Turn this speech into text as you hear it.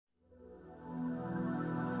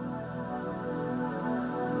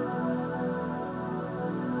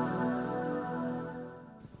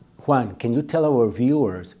Juan, can you tell our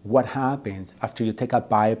viewers what happens after you take a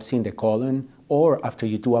biopsy in the colon or after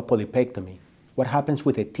you do a polypectomy? What happens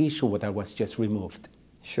with the tissue that was just removed?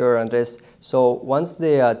 Sure, Andres. So once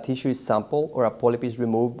the tissue is sampled or a polyp is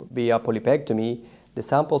removed via polypectomy, the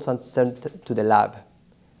samples are sent to the lab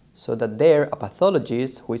so that there a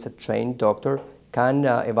pathologist, who is a trained doctor, can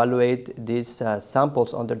evaluate these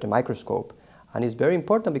samples under the microscope. And it's very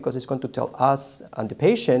important because it's going to tell us and the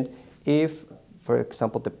patient if, for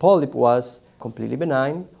example, the polyp was completely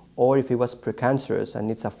benign or if it was precancerous and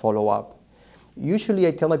needs a follow-up. Usually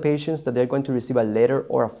I tell my patients that they're going to receive a letter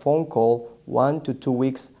or a phone call 1 to 2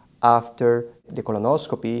 weeks after the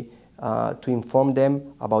colonoscopy to inform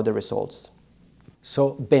them about the results.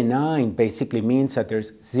 So benign basically means that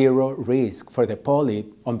there's zero risk for the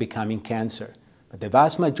polyp on becoming cancer. But the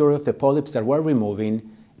vast majority of the polyps that we're removing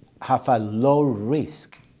have a low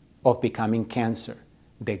risk of becoming cancer.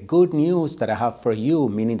 The good news that I have for you,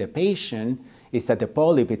 meaning the patient, is that the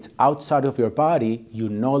polyp is outside of your body. You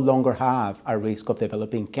no longer have a risk of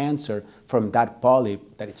developing cancer from that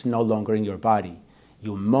polyp that it's no longer in your body.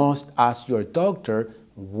 You must ask your doctor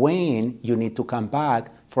when you need to come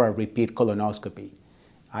back for a repeat colonoscopy.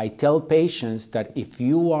 I tell patients that if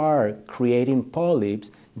you are creating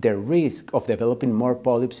polyps, the risk of developing more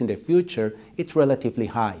polyps in the future, it's relatively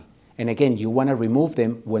high. And again, you want to remove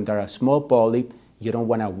them when they're a small polyp. You don't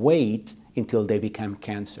want to wait until they become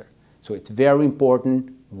cancer. So it's very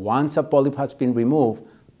important, once a polyp has been removed,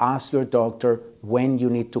 ask your doctor when you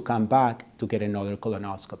need to come back to get another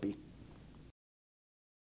colonoscopy.